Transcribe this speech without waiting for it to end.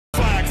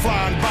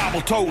flying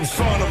Bible-toting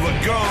son of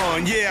a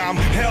gun. Yeah, I'm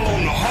hell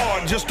on the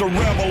heart, just a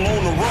rebel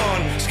on the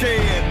run.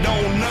 Scared,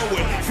 don't know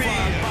it.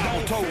 Flying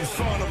Bible-toting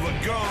son of a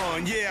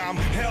gun. Yeah, I'm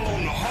hell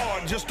on the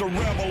heart, just a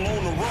rebel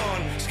on the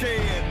run.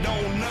 Scared,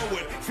 don't know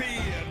it.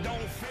 Fear,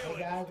 don't feel it.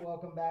 Hey guys,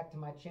 welcome back to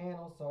my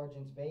channel,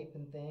 Sergeant's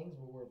Vaping Things,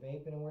 where we're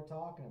vaping and we're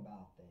talking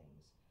about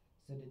things.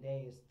 So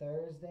today is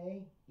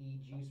Thursday,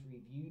 Ejuice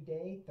Review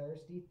Day,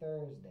 Thirsty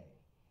Thursday.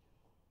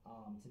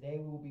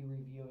 Today we'll be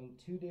reviewing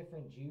two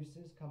different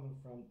juices coming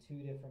from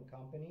two different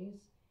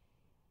companies.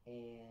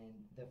 And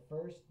the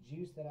first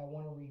juice that I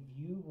want to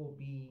review will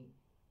be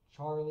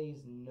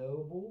Charlie's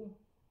Noble,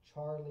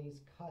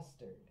 Charlie's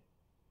Custard.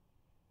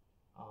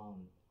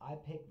 I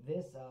picked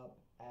this up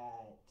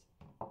at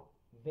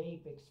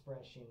Vape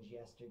Expressions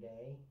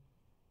yesterday,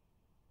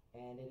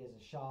 and it is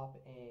a shop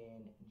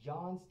in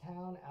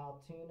Johnstown,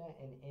 Altoona,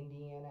 and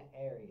Indiana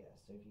area.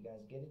 So if you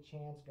guys get a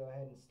chance, go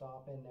ahead and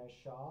stop in their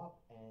shop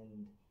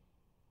and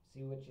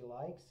see what you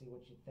like, see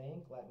what you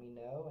think, let me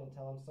know, and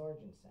tell them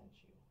Sergeant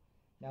sent you.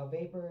 Now,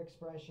 Vapor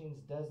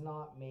Expressions does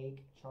not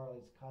make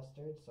Charlie's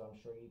Custard, so I'm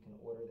sure you can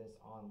order this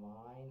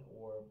online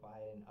or buy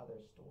it in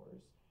other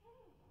stores.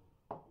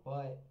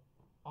 But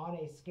on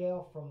a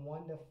scale from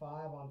 1 to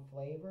 5 on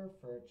flavor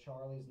for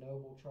Charlie's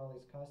Noble,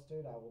 Charlie's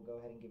Custard, I will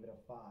go ahead and give it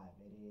a 5.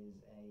 It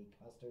is a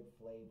custard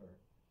flavor,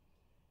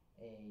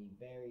 a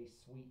very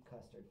sweet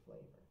custard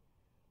flavor.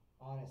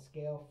 On a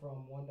scale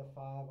from 1 to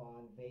 5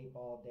 on Vape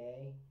All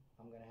Day,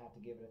 I'm going to have to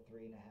give it a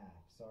 3.5.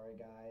 Sorry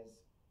guys,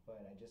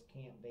 but I just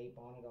can't vape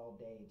on it all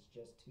day. It's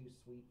just too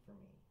sweet for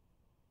me.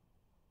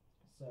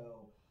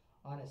 So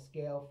on a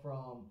scale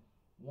from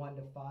 1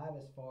 to 5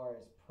 as far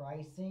as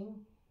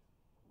pricing,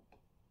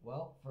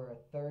 well, for a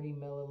 30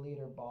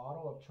 milliliter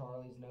bottle of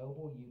Charlie's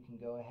Noble, you can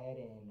go ahead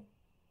and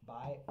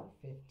buy it for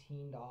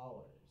 $15.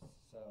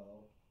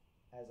 So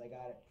as I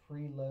got it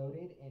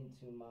preloaded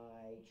into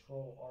my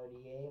Troll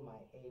RDA,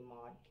 my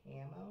A-Mod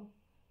Camo,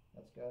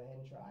 let's go ahead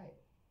and try it.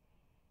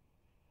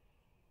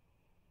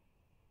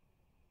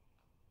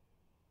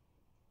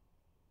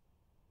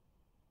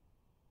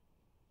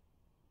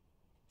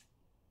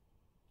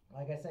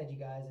 Like I said, you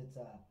guys, it's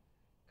a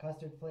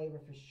custard flavor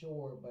for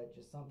sure, but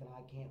just something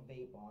I can't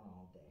vape on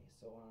all day.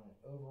 So on an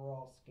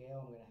overall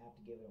scale, I'm going to have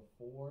to give it a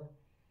 4,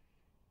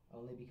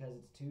 only because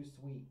it's too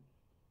sweet.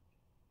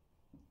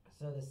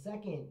 So the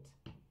second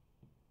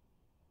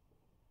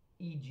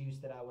e-juice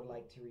that I would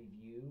like to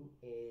review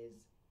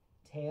is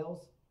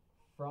Tales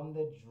from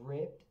the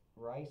Drypt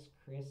Rice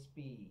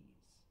Krispies.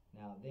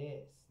 Now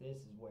this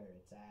is where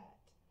it's at.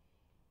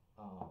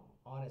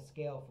 On a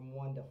scale from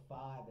 1 to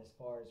 5 as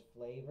far as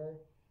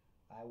flavor,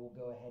 I will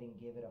go ahead and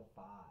give it a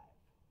 5.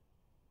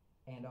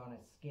 And on a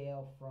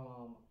scale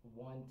from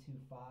 1 to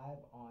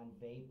 5 on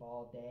Vape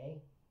All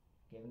Day,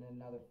 giving it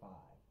another 5.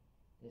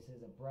 This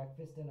is a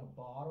breakfast in a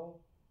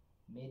bottle,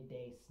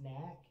 midday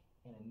snack,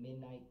 and a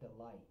midnight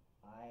delight.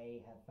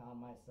 I have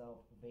found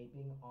myself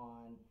vaping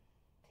on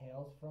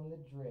Tales from the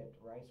Drypt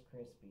Rice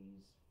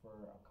Krispies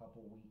for a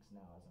couple weeks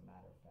now, as a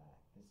matter of fact.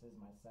 This is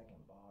my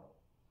second bottle.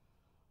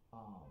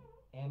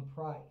 And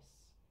price,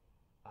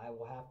 I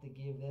will have to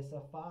give this a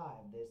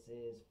 5. This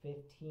is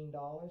 $15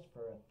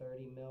 for a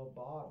 30 ml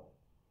bottle.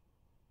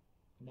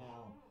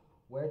 Now,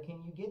 where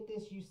can you get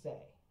this, you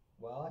say?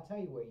 Well, I'll tell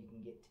you where you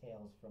can get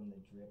Tales from the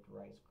Drypt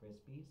Rice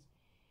Krispies.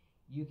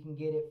 You can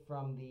get it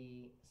from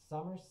the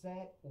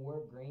Somerset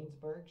or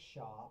Greensburg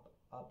shop,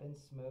 Up and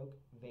Smoke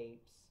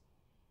Vapes.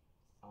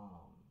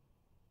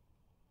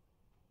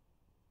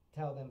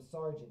 Tell them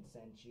Sergeant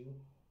sent you.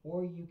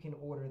 Or you can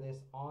order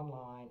this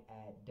online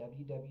at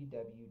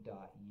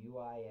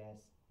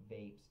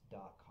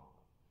www.uisvapes.com.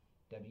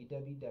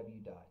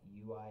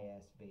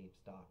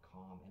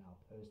 www.uisvapes.com, and I'll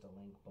post a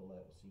link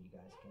below so you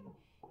guys can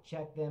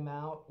check them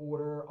out,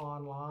 order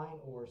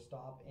online, or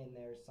stop in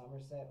their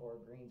Somerset or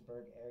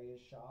Greensburg area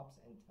shops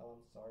and tell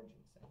them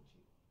Sergeant sent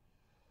you.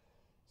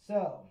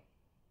 So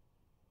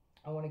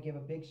I want to give a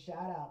big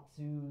shout out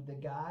to the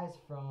guys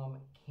from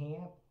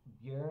Camp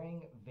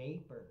Buring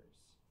Vapors.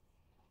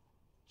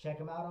 Check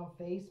them out on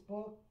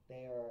Facebook.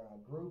 They are a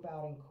group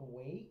out in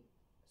Kuwait,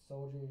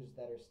 soldiers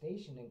that are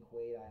stationed in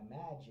Kuwait, I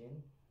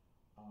imagine.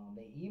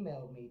 They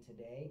emailed me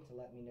today to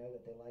let me know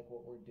that they like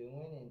what we're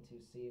doing and to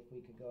see if we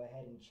could go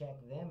ahead and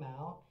check them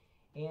out,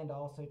 and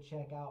also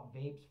check out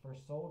Vapes for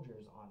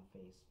Soldiers on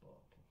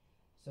Facebook.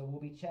 So we'll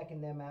be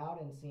checking them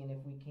out and seeing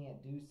if we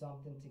can't do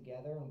something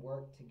together and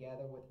work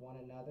together with one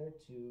another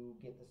to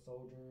get the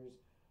soldiers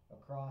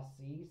across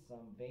seas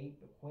some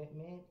vape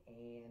equipment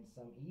and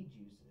some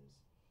e-juices.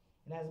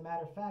 And as a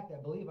matter of fact, I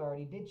believe I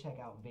already did check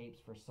out Vapes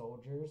for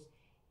Soldiers,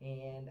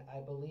 and I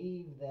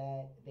believe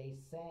that they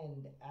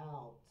send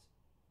out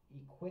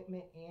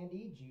equipment and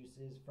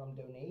e-juices from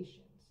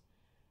donations.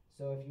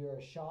 So if you're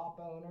a shop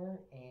owner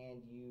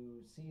and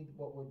you see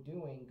what we're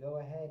doing, go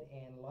ahead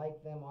and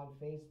like them on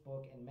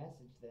Facebook and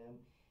message them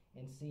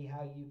and see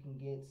how you can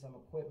get some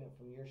equipment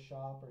from your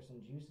shop or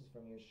some juices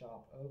from your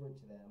shop over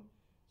to them,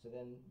 so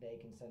then they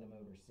can send them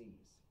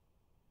overseas.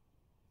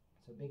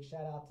 So big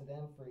shout out to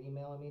them for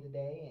emailing me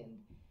today and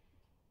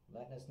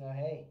letting us know,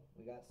 hey,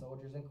 we got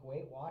soldiers in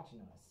Kuwait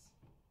watching us.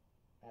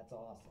 That's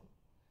awesome.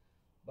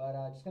 But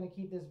just going to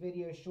keep this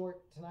video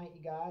short tonight,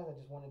 you guys. I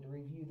just wanted to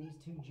review these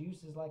two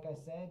juices, like I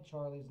said,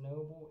 Charlie's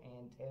Noble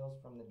and Tales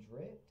from the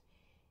Drypt.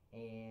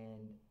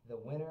 And the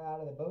winner out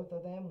of the both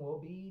of them will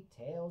be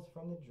Tales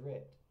from the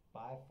Drypt.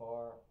 By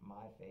far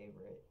my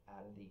favorite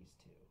out of these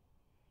two.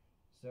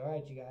 So, all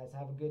right, you guys,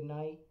 have a good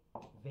night.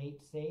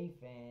 Vape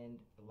safe, and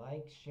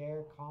like,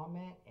 share,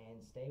 comment,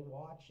 and stay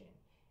watching.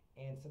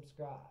 And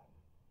subscribe.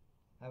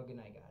 Have a good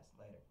night, guys.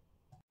 Later.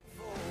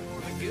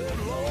 For the good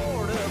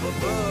Lord of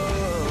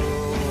above,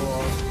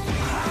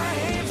 I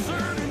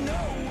answer to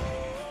no.